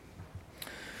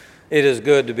It is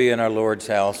good to be in our Lord's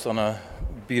house on a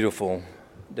beautiful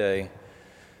day. It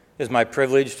is my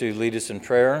privilege to lead us in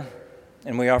prayer,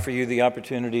 and we offer you the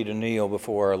opportunity to kneel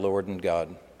before our Lord and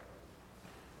God.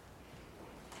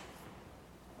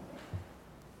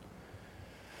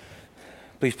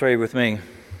 Please pray with me.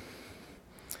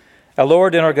 Our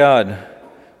Lord and our God,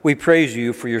 we praise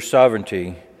you for your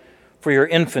sovereignty, for your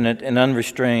infinite and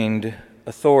unrestrained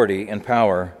authority and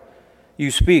power. You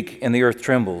speak, and the earth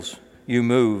trembles. You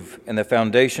move, and the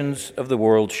foundations of the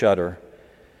world shudder.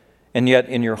 And yet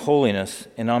in your holiness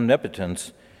and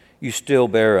omnipotence, you still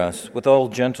bear us with all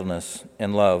gentleness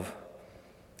and love.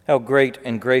 How great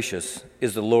and gracious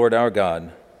is the Lord our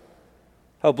God.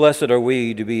 How blessed are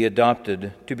we to be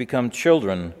adopted to become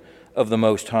children of the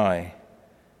Most High.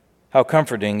 How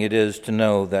comforting it is to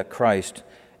know that Christ,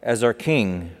 as our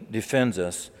King, defends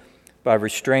us by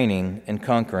restraining and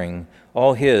conquering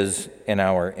all his and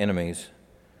our enemies.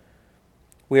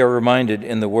 We are reminded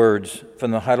in the words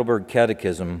from the Heidelberg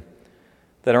Catechism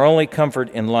that our only comfort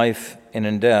in life and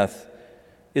in death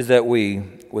is that we,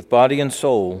 with body and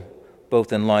soul,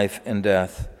 both in life and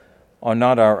death, are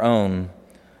not our own,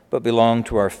 but belong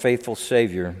to our faithful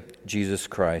Savior, Jesus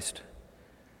Christ.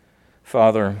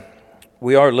 Father,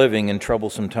 we are living in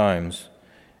troublesome times,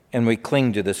 and we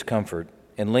cling to this comfort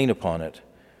and lean upon it,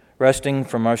 resting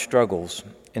from our struggles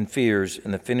and fears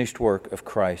in the finished work of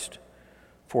Christ.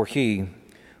 For he,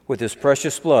 with his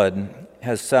precious blood,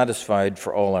 has satisfied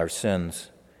for all our sins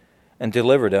and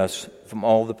delivered us from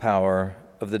all the power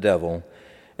of the devil,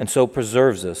 and so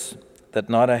preserves us that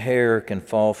not a hair can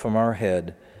fall from our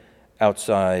head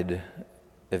outside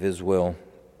of his will.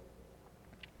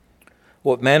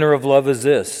 What manner of love is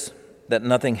this, that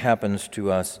nothing happens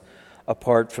to us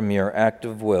apart from your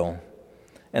active will,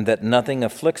 and that nothing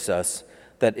afflicts us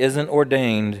that isn't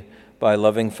ordained by a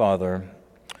loving Father,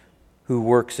 who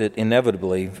works it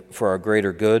inevitably for our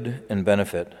greater good and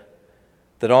benefit,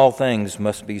 that all things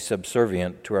must be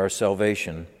subservient to our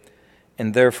salvation,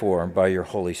 and therefore by your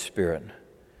Holy Spirit.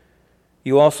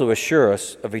 You also assure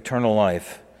us of eternal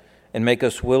life, and make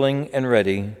us willing and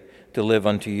ready to live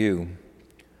unto you.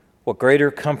 What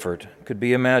greater comfort could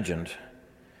be imagined?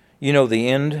 You know the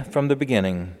end from the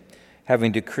beginning,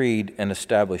 having decreed and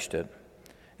established it,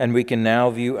 and we can now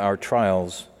view our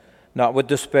trials not with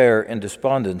despair and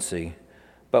despondency,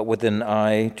 but with an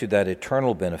eye to that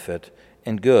eternal benefit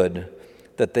and good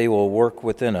that they will work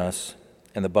within us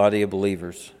and the body of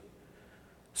believers.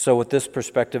 So with this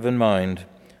perspective in mind,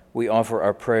 we offer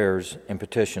our prayers and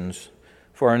petitions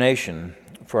for our nation,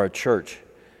 for our church,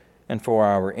 and for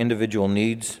our individual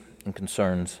needs and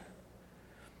concerns.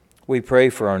 We pray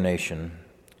for our nation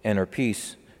and our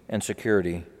peace and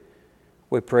security.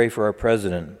 We pray for our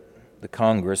president, the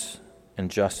Congress, and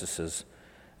justices,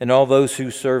 and all those who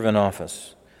serve in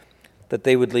office, that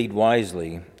they would lead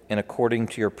wisely and according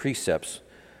to your precepts,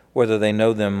 whether they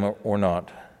know them or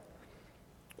not.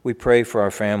 We pray for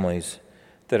our families,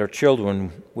 that our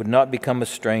children would not become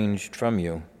estranged from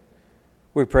you.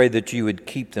 We pray that you would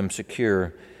keep them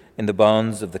secure in the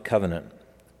bonds of the covenant,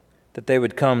 that they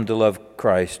would come to love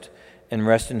Christ and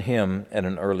rest in him at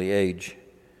an early age.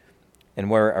 And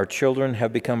where our children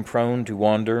have become prone to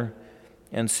wander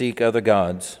and seek other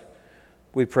gods,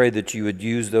 we pray that you would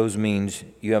use those means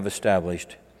you have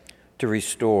established to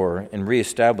restore and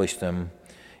reestablish them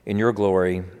in your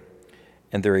glory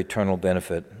and their eternal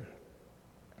benefit.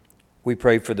 We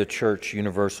pray for the Church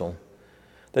Universal,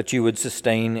 that you would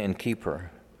sustain and keep her.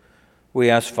 We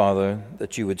ask, Father,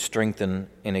 that you would strengthen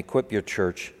and equip your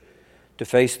church to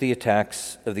face the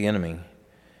attacks of the enemy.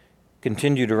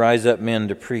 Continue to rise up men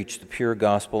to preach the pure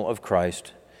gospel of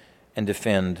Christ and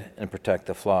defend and protect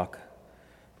the flock.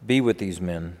 Be with these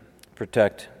men,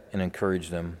 protect and encourage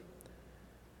them.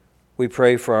 We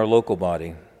pray for our local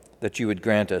body, that you would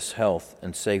grant us health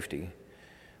and safety.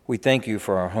 We thank you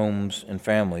for our homes and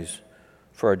families,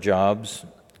 for our jobs,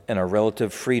 and our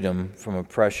relative freedom from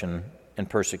oppression and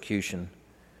persecution.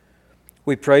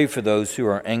 We pray for those who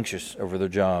are anxious over their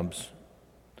jobs,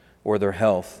 or their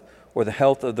health, or the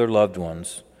health of their loved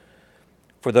ones,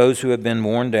 for those who have been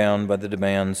worn down by the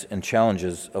demands and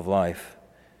challenges of life.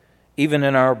 Even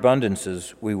in our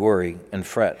abundances, we worry and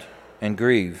fret and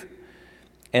grieve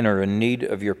and are in need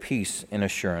of your peace and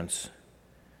assurance.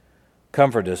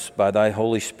 Comfort us by thy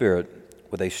Holy Spirit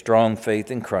with a strong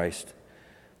faith in Christ,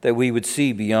 that we would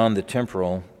see beyond the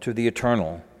temporal to the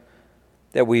eternal,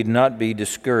 that we'd not be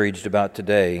discouraged about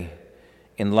today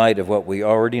in light of what we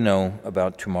already know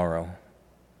about tomorrow.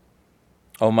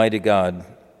 Almighty God,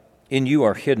 in you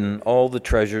are hidden all the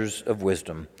treasures of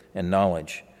wisdom and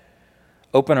knowledge.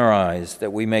 Open our eyes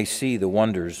that we may see the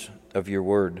wonders of your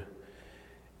word,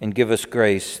 and give us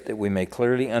grace that we may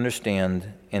clearly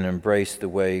understand and embrace the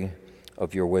way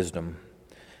of your wisdom.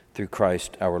 Through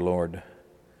Christ our Lord.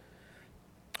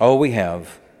 All we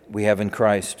have in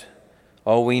Christ.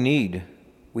 All we need,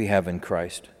 we have in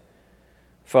Christ.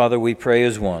 Father, we pray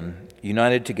as one,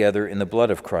 united together in the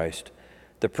blood of Christ,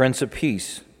 the Prince of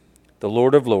Peace, the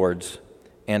Lord of Lords,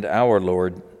 and our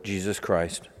Lord Jesus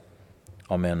Christ.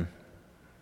 Amen.